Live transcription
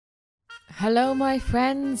Hello my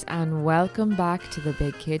friends and welcome back to the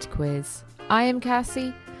Big Kid Quiz. I am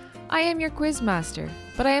Cassie. I am your quiz master,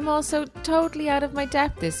 but I am also totally out of my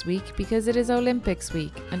depth this week because it is Olympics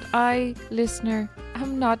week and I, listener,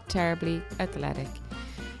 am not terribly athletic.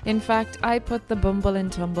 In fact, I put the bumble in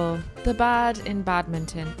tumble, the bad in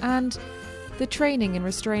badminton and the training in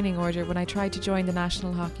restraining order when I tried to join the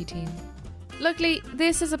national hockey team. Luckily,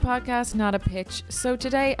 this is a podcast, not a pitch, so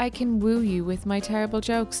today I can woo you with my terrible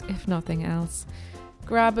jokes, if nothing else.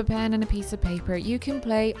 Grab a pen and a piece of paper. You can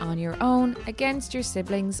play on your own, against your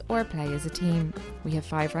siblings, or play as a team. We have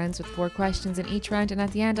 5 rounds with 4 questions in each round, and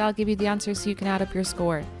at the end I'll give you the answers so you can add up your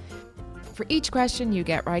score. For each question you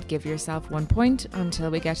get right, give yourself 1 point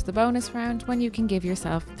until we get to the bonus round when you can give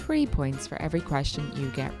yourself 3 points for every question you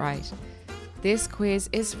get right. This quiz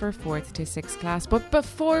is for 4th to 6th class, but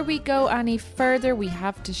before we go any further, we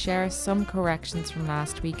have to share some corrections from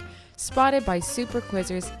last week, spotted by super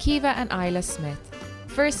quizzers Kiva and Isla Smith.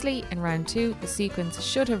 Firstly, in round 2, the sequence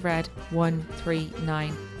should have read 1, 3,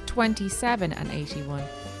 9, 27 and 81.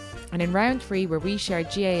 And in round 3, where we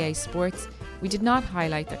shared GAA sports, we did not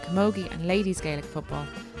highlight that Camogie and Ladies Gaelic Football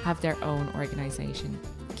have their own organisation.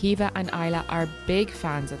 Kiva and Isla are big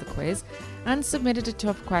fans of the quiz and submitted a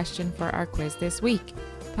tough question for our quiz this week.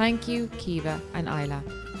 Thank you, Kiva and Isla.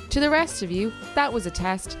 To the rest of you, that was a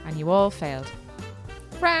test and you all failed.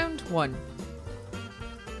 Round 1.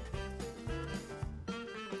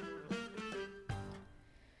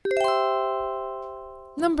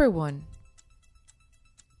 Number 1.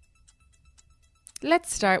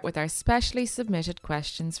 Let's start with our specially submitted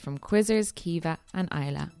questions from quizzers Kiva and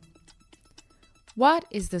Isla. What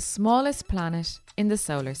is the smallest planet in the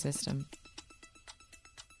solar system?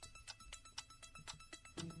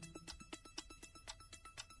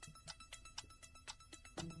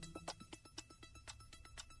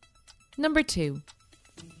 Number 2.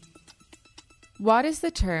 What is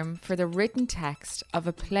the term for the written text of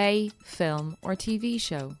a play, film, or TV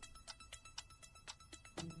show?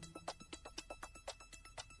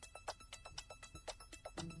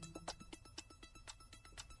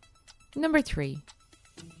 Number 3.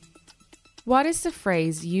 What is the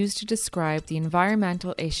phrase used to describe the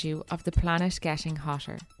environmental issue of the planet getting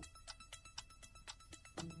hotter?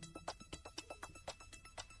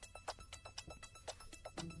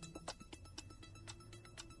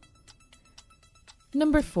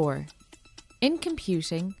 Number 4. In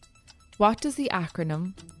computing, what does the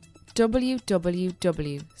acronym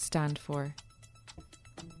WWW stand for?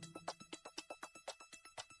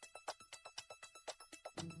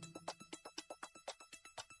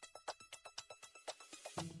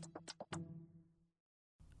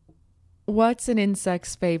 What's an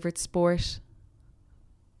insect's favourite sport?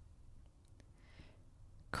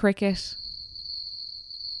 Cricket.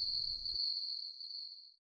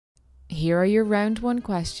 Here are your round 1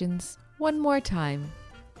 questions, one more time.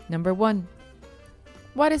 Number 1.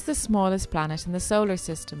 What is the smallest planet in the solar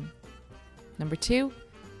system? Number 2.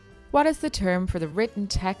 What is the term for the written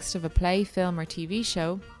text of a play, film or TV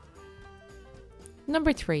show?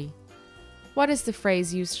 Number 3. What is the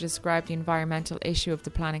phrase used to describe the environmental issue of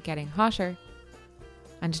the planet getting hotter?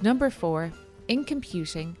 And number 4, in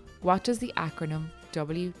computing, what does the acronym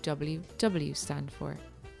WWW stand for?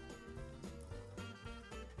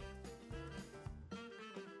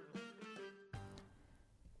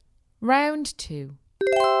 Round 2.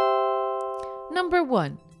 Number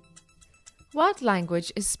 1. What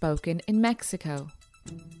language is spoken in Mexico?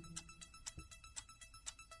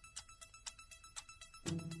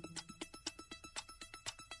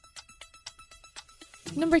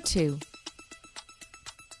 Number 2.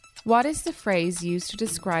 What is the phrase used to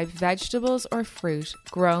describe vegetables or fruit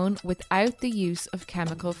grown without the use of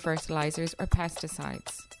chemical fertilizers or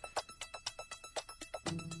pesticides?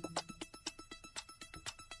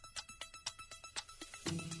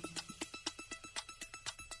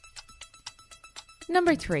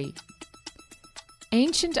 Number 3.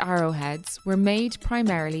 Ancient arrowheads were made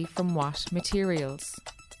primarily from what materials?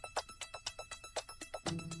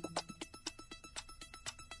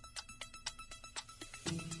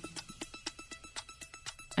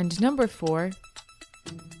 And number 4.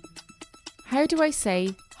 How do I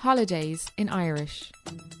say holidays in Irish?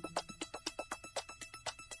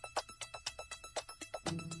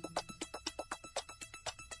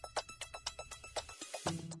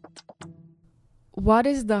 What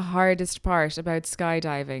is the hardest part about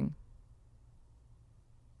skydiving?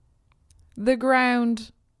 The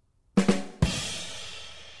ground.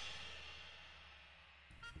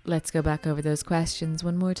 Let's go back over those questions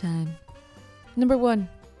one more time. Number 1.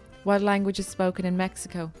 What language is spoken in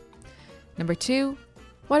Mexico? Number 2.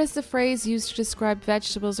 What is the phrase used to describe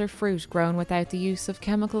vegetables or fruit grown without the use of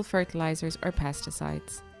chemical fertilizers or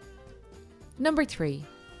pesticides? Number 3.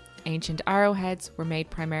 Ancient arrowheads were made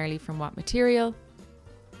primarily from what material?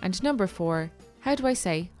 And number 4. How do I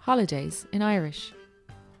say holidays in Irish?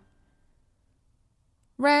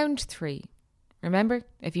 Round 3. Remember,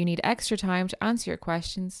 if you need extra time to answer your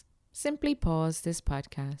questions, simply pause this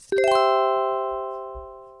podcast.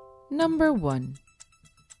 Number 1.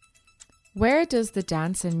 Where does the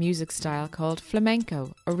dance and music style called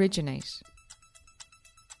flamenco originate?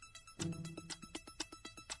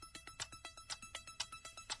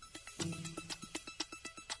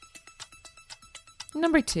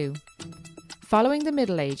 Number 2. Following the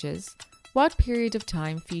Middle Ages, what period of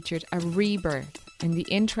time featured a rebirth in the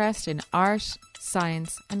interest in art,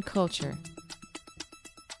 science and culture?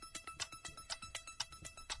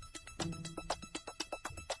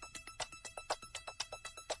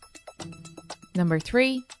 Number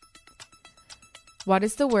 3. What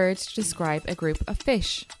is the word to describe a group of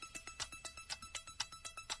fish?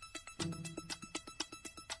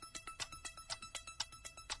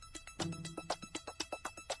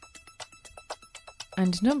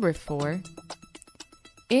 And number 4.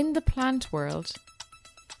 In the plant world,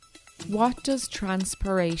 what does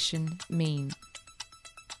transpiration mean?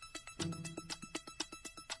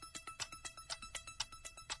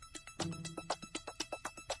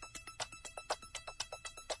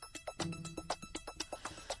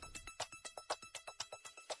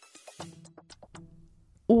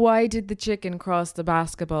 Why did the chicken cross the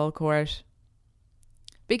basketball court?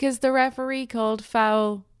 Because the referee called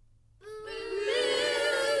foul.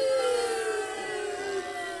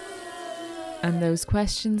 And those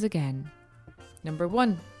questions again. Number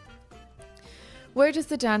 1. Where does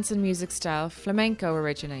the dance and music style flamenco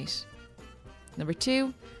originate? Number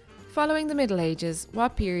 2. Following the Middle Ages,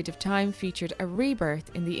 what period of time featured a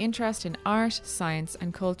rebirth in the interest in art, science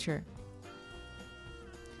and culture?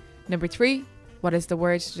 Number 3. What is the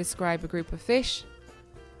word to describe a group of fish?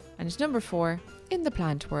 And number 4. In the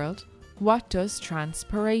plant world, what does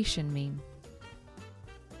transpiration mean?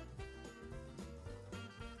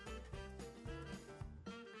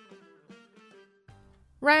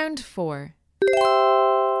 Round 4.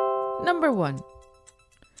 Number 1.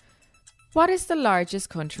 What is the largest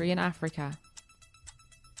country in Africa?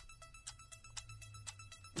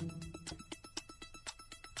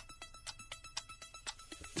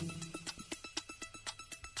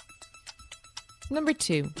 Number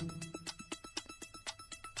 2.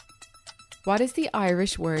 What is the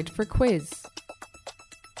Irish word for quiz?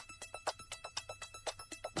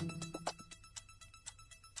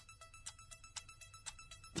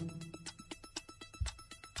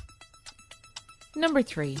 Number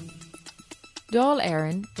 3. Dáil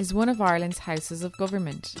Éireann is one of Ireland's houses of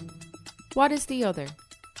government. What is the other?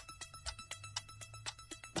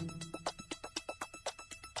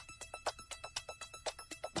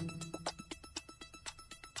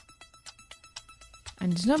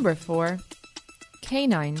 And number 4.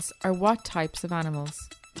 Canines are what types of animals?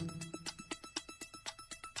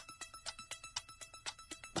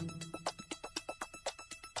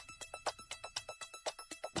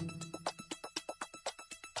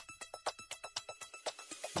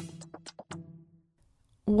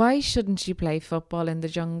 Why shouldn't you play football in the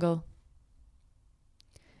jungle?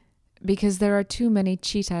 Because there are too many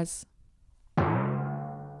cheetahs.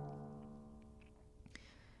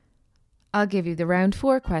 I'll give you the round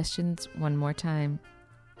 4 questions one more time.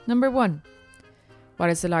 Number 1. What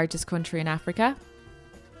is the largest country in Africa?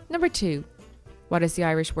 Number 2. What is the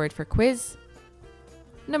Irish word for quiz?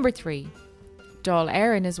 Number 3. Dáil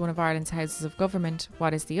Éireann is one of Ireland's houses of government.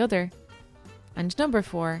 What is the other? And number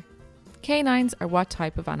 4. Canines are what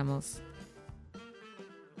type of animals?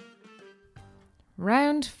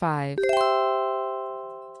 Round 5.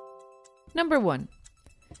 Number 1.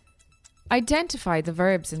 Identify the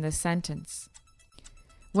verbs in this sentence.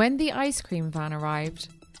 When the ice cream van arrived,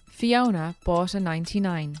 Fiona bought a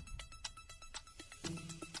 99.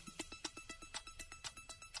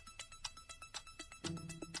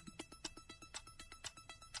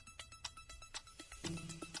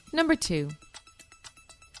 Number 2.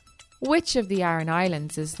 Which of the Aran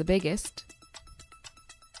Islands is the biggest?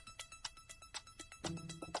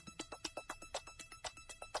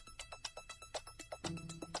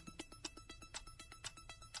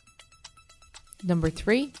 Number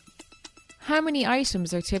 3. How many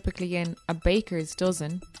items are typically in a baker's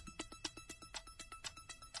dozen?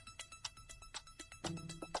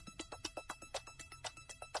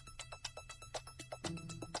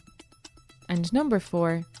 And number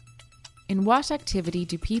 4. In what activity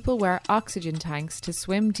do people wear oxygen tanks to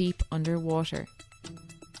swim deep underwater?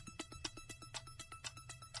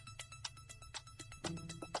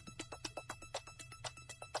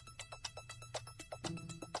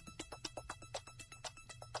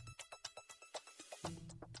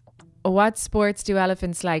 What sports do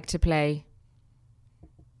elephants like to play?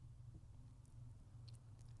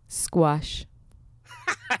 Squash.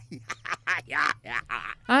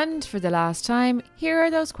 And for the last time, here are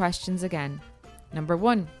those questions again. Number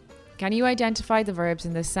 1. Can you identify the verbs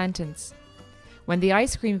in this sentence? When the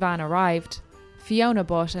ice cream van arrived, Fiona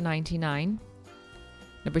bought a 99.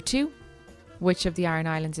 Number 2. Which of the Aran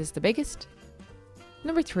Islands is the biggest?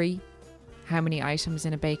 Number 3. How many items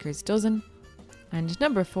in a baker's dozen? And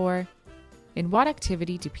number 4. In what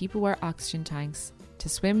activity do people wear oxygen tanks to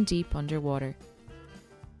swim deep underwater?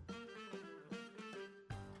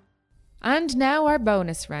 And now our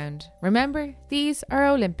bonus round. Remember, these are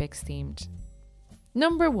Olympics themed.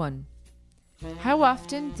 Number 1. How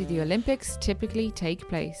often do the Olympics typically take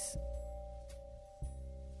place?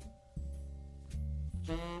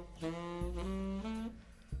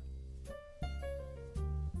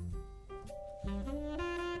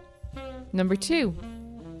 Number 2.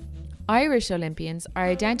 Irish Olympians are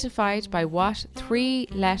identified by what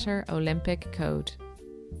 3-letter Olympic code?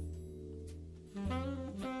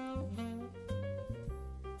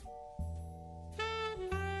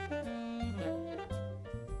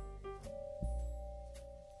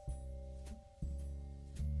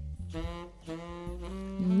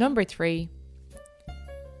 Number 3.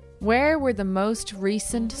 Where were the most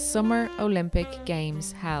recent Summer Olympic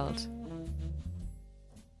Games held?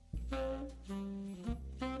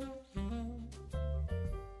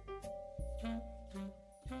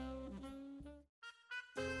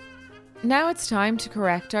 Now it's time to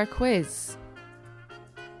correct our quiz.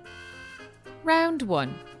 Round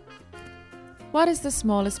 1. What is the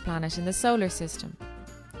smallest planet in the solar system?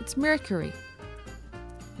 It's Mercury.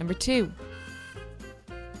 Number 2.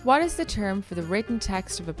 What is the term for the written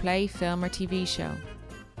text of a play, film or TV show?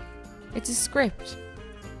 It's a script.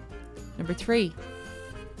 Number 3.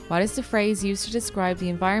 What is the phrase used to describe the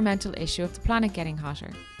environmental issue of the planet getting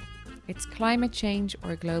hotter? It's climate change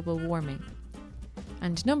or global warming.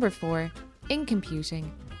 And number 4, in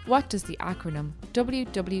computing, what does the acronym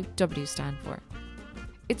WWW stand for?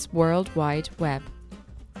 It's World Wide Web.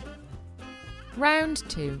 Round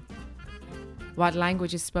 2. What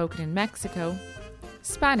language is spoken in Mexico?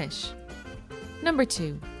 Spanish. Number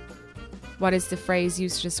 2. What is the phrase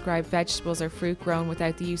used to describe vegetables or fruit grown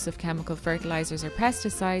without the use of chemical fertilizers or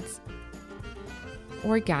pesticides?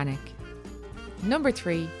 Organic. Number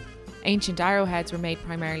 3. Ancient arrowheads were made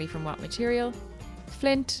primarily from what material?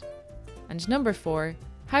 Flint. And number 4.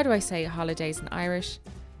 How do I say holidays in Irish?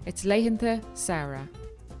 It's Leithantha Saora.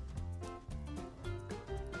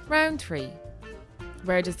 Round 3.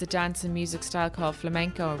 Where does the dance and music style called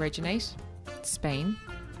flamenco originate? Spain.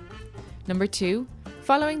 Number 2.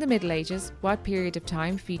 Following the Middle Ages, what period of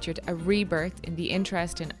time featured a rebirth in the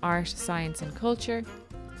interest in art, science and culture?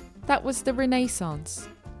 That was the Renaissance.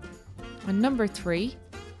 And number 3.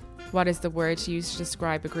 What is the word used to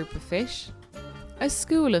describe a group of fish? A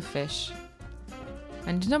school of fish.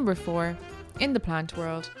 And number 4. In the plant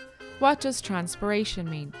world, what does transpiration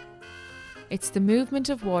mean? It's the movement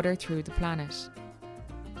of water through the planet.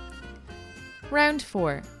 Round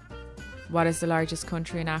 4. What is the largest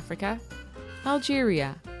country in Africa?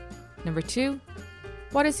 Algeria. Number 2.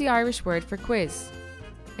 What is the Irish word for quiz?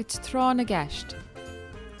 It's Trá na Gceist.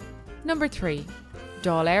 Number 3.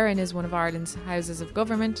 Dáil Éireann is one of Ireland's houses of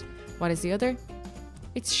government. What is the other?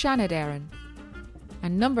 It's Seanad Éireann.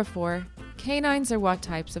 And number 4. Canines are what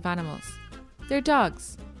types of animals? They're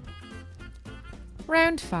dogs.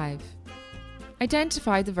 Round 5.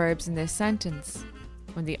 Identify the verbs in this sentence.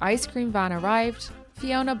 When the ice cream van arrived,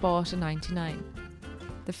 Fiona bought a 99.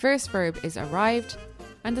 The first verb is arrived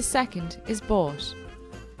and the second is bought.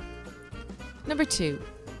 Number 2.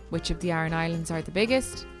 Which of the Aran Islands are the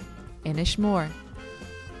biggest? Inishmore.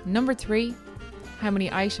 Number 3. How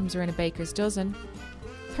many items are in a baker's dozen?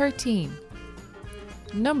 13.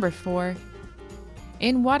 Number 4.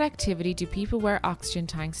 In what activity do people wear oxygen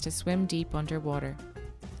tanks to swim deep underwater?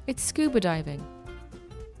 It's scuba diving.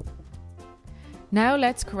 Now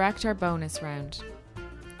let's correct our bonus round.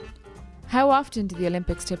 How often do the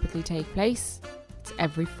Olympics typically take place? It's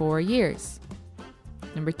every 4 years.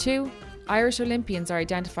 Number 2. Irish Olympians are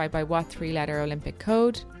identified by what 3-letter Olympic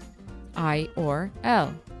code? I or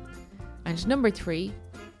L. And number 3.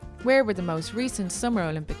 Where were the most recent Summer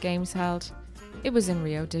Olympic Games held? It was in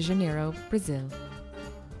Rio de Janeiro, Brazil.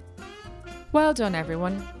 Well done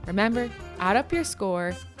everyone. Remember, add up your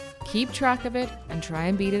score, keep track of it and try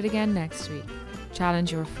and beat it again next week.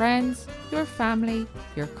 Challenge your friends, your family,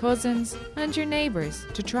 your cousins and your neighbours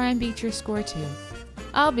to try and beat your score too.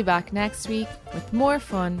 I'll be back next week with more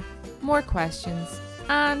fun, more questions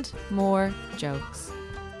and more jokes.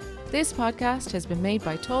 This podcast has been made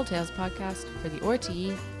by Tall Tales Podcast for the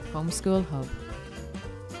RTE Homeschool Hub.